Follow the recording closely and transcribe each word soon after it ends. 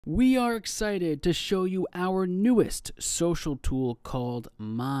We are excited to show you our newest social tool called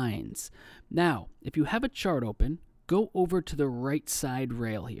Minds. Now, if you have a chart open, go over to the right side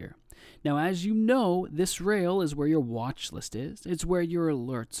rail here. Now, as you know, this rail is where your watch list is, it's where your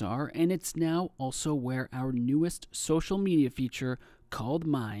alerts are, and it's now also where our newest social media feature called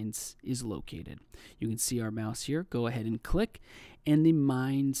Minds is located. You can see our mouse here. Go ahead and click, and the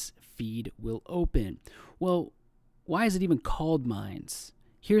Minds feed will open. Well, why is it even called Minds?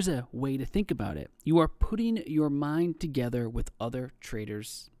 Here's a way to think about it. You are putting your mind together with other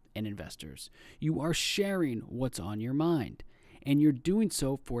traders and investors. You are sharing what's on your mind, and you're doing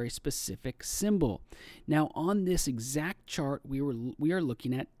so for a specific symbol. Now, on this exact chart, we are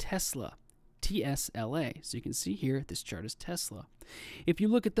looking at Tesla, TSLA. So you can see here, this chart is Tesla. If you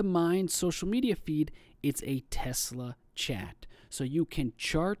look at the Mind social media feed, it's a Tesla chat. So you can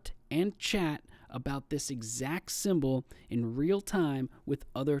chart and chat about this exact symbol in real time with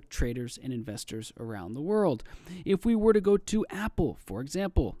other traders and investors around the world. If we were to go to Apple, for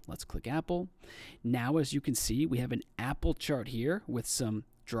example, let's click Apple. Now, as you can see, we have an Apple chart here with some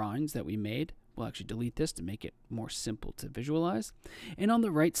drawings that we made. We'll actually delete this to make it more simple to visualize. And on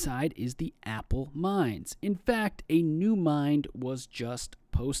the right side is the Apple Minds. In fact, a new Mind was just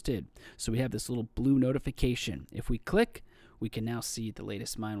posted. So we have this little blue notification. If we click, we can now see the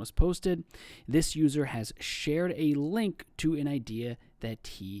latest Mind was posted. This user has shared a link to an idea that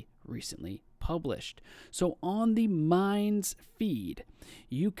he recently published. So on the Minds feed,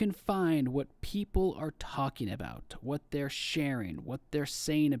 you can find what people are talking about, what they're sharing, what they're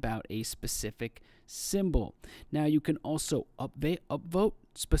saying about a specific symbol. Now, you can also upvote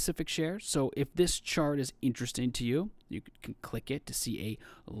specific shares. So if this chart is interesting to you, you can click it to see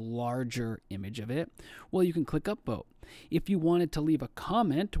a larger image of it. Well, you can click upvote. If you wanted to leave a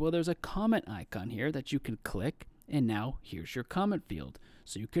comment, well, there's a comment icon here that you can click, and now here's your comment field.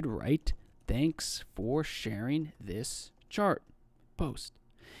 So you could write, "Thanks for sharing this chart post."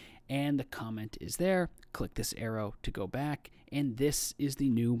 And the comment is there. Click this arrow to go back, and this is the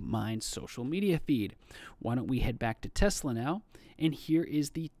new Mind social media feed. Why don't we head back to Tesla now, and here is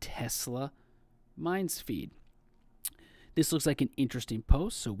the Tesla Minds feed. This looks like an interesting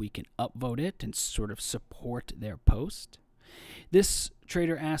post, so we can upvote it and sort of support their post. This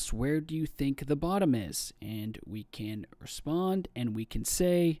trader asks, "Where do you think the bottom is?" And we can respond, and we can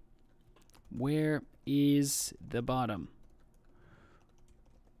say, "Where is the bottom?"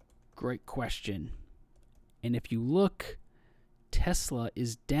 Great question. And if you look, Tesla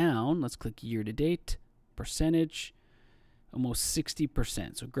is down. Let's click year to date, percentage, almost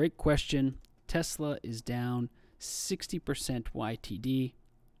 60%. So great question. Tesla is down 60% YTD.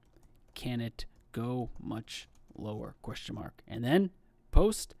 Can it go much lower? Question mark. And then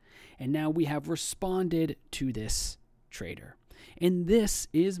post. And now we have responded to this trader. And this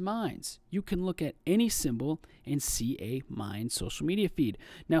is Minds. You can look at any symbol and see a Minds social media feed.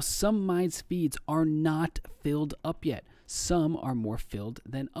 Now, some Minds feeds are not filled up yet. Some are more filled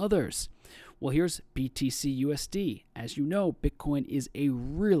than others. Well, here's BTC USD. As you know, Bitcoin is a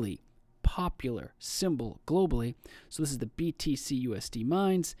really popular symbol globally. So this is the BTC USD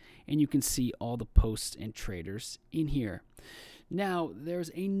Minds, and you can see all the posts and traders in here. Now, there's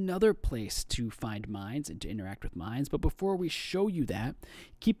another place to find Minds and to interact with Minds, but before we show you that,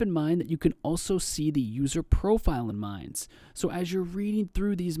 keep in mind that you can also see the user profile in Minds. So as you're reading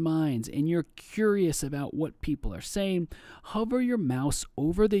through these Minds and you're curious about what people are saying, hover your mouse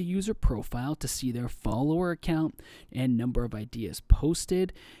over the user profile to see their follower account and number of ideas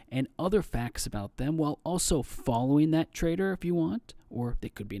posted and other facts about them, while also following that trader if you want, or they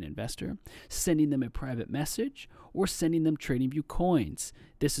could be an investor, sending them a private message, or sending them TradingView coins.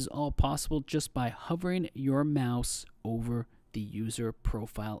 This is all possible just by hovering your mouse over the user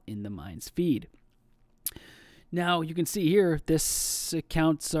profile in the Minds feed. Now, you can see here, this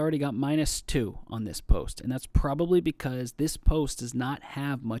account's already got -2 on this post, and that's probably because this post does not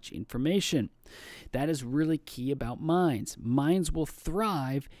have much information. That is really key about Minds. Minds will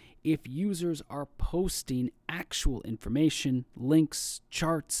thrive if users are posting actual information, links,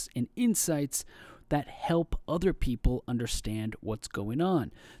 charts, and insights that help other people understand what's going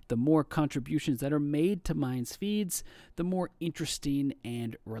on. The more contributions that are made to Minds feeds, the more interesting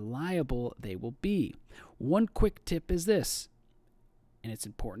and reliable they will be. One quick tip is this, and it's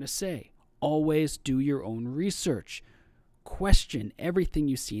important to say, always do your own research. Question everything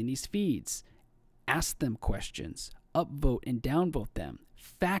you see in these feeds. Ask them questions, upvote and downvote them.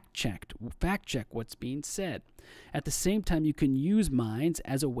 fact check what's being said. At the same time, you can use Minds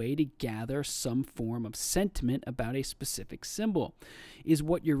as a way to gather some form of sentiment about a specific symbol. Is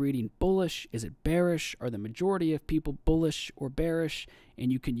what you're reading bullish? Is it bearish? Are the majority of people bullish or bearish?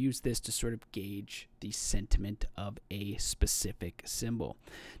 And you can use this to sort of gauge the sentiment of a specific symbol.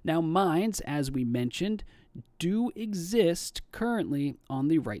 Now, Minds, as we mentioned, do exist currently on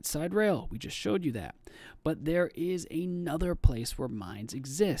the right side rail. We just showed you that. But there is another place where Minds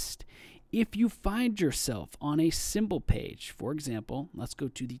exist. If you find yourself on a symbol page, for example, let's go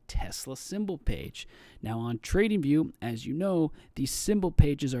to the Tesla symbol page. Now on TradingView, as you know, these symbol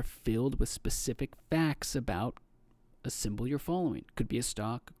pages are filled with specific facts about a symbol you're following. Could be a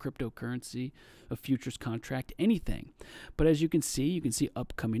stock, a cryptocurrency, a futures contract, anything. But as you can see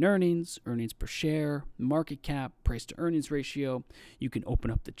upcoming earnings, earnings per share, market cap, price to earnings ratio. You can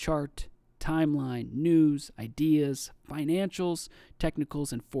open up the chart, timeline, news, ideas, financials,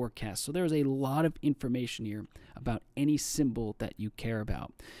 technicals, and forecasts. So there's a lot of information here about any symbol that you care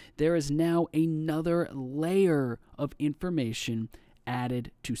about. There is now another layer of information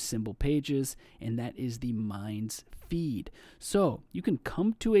added to symbol pages, and that is the Minds feed. So you can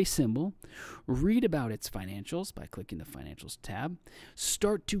come to a symbol, read about its financials by clicking the Financials tab,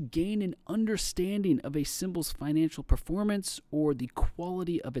 start to gain an understanding of a symbol's financial performance or the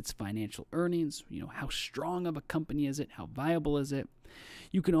quality of its financial earnings. How strong of a company is it? How viable is it?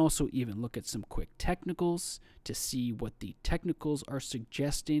 You can also even look at some quick technicals to see what the technicals are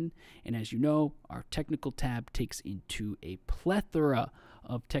suggesting. And as you know, our technical tab takes into a plethora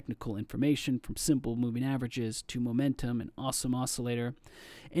of technical information from simple moving averages to momentum and awesome oscillator.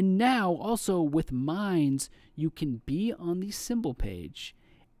 And now also with Minds, you can be on the symbol page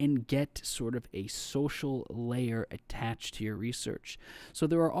and get sort of a social layer attached to your research. So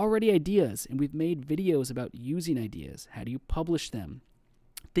there are already ideas, and we've made videos about using ideas. How do you publish them?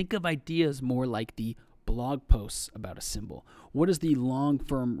 Think of ideas more like the blog posts about a symbol. What is the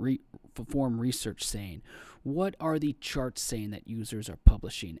long-form research saying? What are the charts saying that users are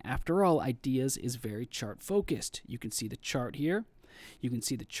publishing? After all, ideas is very chart-focused. You can see the chart here. You can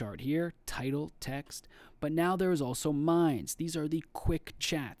see the chart here, title, text. But now there is also Minds. These are the quick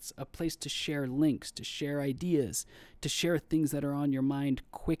chats, a place to share links, to share ideas, to share things that are on your mind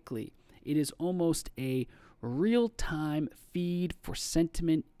quickly. It is almost a real-time feed for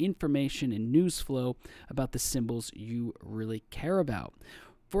sentiment, information, and news flow about the symbols you really care about.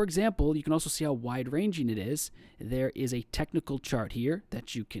 For example, you can also see how wide-ranging it is. There is a technical chart here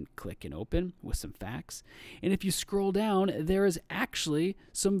that you can click and open with some facts. And if you scroll down, there is actually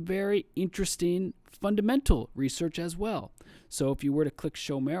some very interesting fundamental research as well. So if you were to click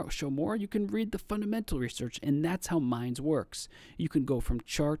show more, you can read the fundamental research, and that's how Minds works. You can go from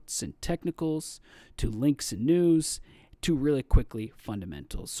charts and technicals to links and news to really quickly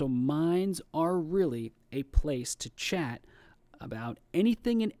fundamentals. So Minds are really a place to chat about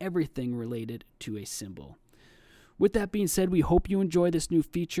anything and everything related to a symbol. With that being said, we hope you enjoy this new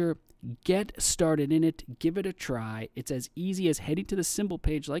feature. Get started in it. Give it a try. It's as easy as heading to the symbol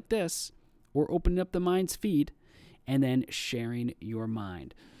page like this or opening up the Minds feed and then sharing your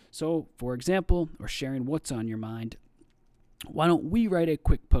mind. So, for example, or sharing what's on your mind, why don't we write a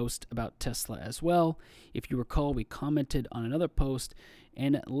quick post about Tesla as well? If you recall, we commented on another post,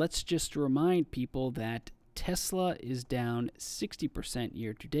 and let's just remind people that Tesla is down 60%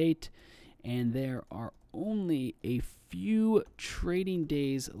 year to date, and there are only a few trading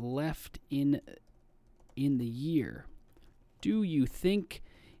days left in the year. Do you think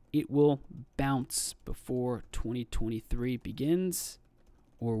it will bounce before 2023 begins,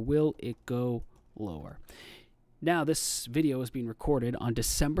 or will it go lower? Now, this video is being recorded on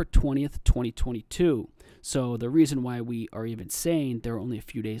December 20th, 2022. So the reason why we are even saying there are only a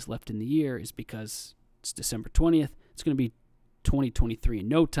few days left in the year is because it's December 20th. It's going to be 2023 in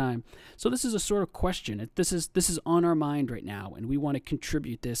no time. So this is a sort of question. This is on our mind right now, and we want to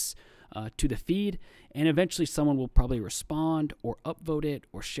contribute this to the feed, and eventually someone will probably respond or upvote it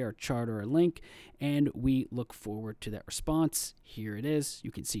or share a chart or a link, and we look forward to that response. Here it is.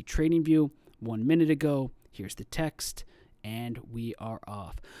 You can see TradingView 1 minute ago. Here's the text, and we are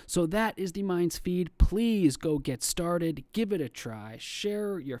off. So that is the Minds feed. Please go get started. Give it a try.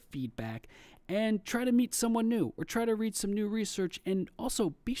 Share your feedback, and try to meet someone new or try to read some new research, and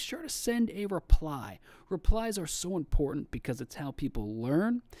also be sure to send a reply. Replies are so important because it's how people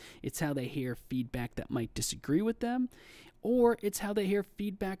learn. It's how they hear feedback that might disagree with them, or it's how they hear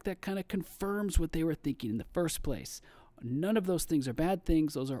feedback that kind of confirms what they were thinking in the first place. None of those things are bad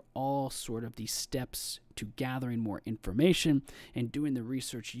things. Those are all sort of the steps to gathering more information and doing the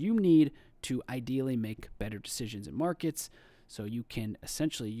research you need to ideally make better decisions in markets. So you can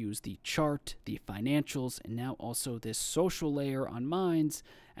essentially use the chart, the financials, and now also this social layer on Minds,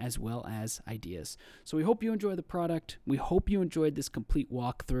 as well as ideas. So we hope you enjoy the product. We hope you enjoyed this complete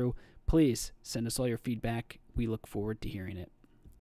walkthrough. Please send us all your feedback. We look forward to hearing it.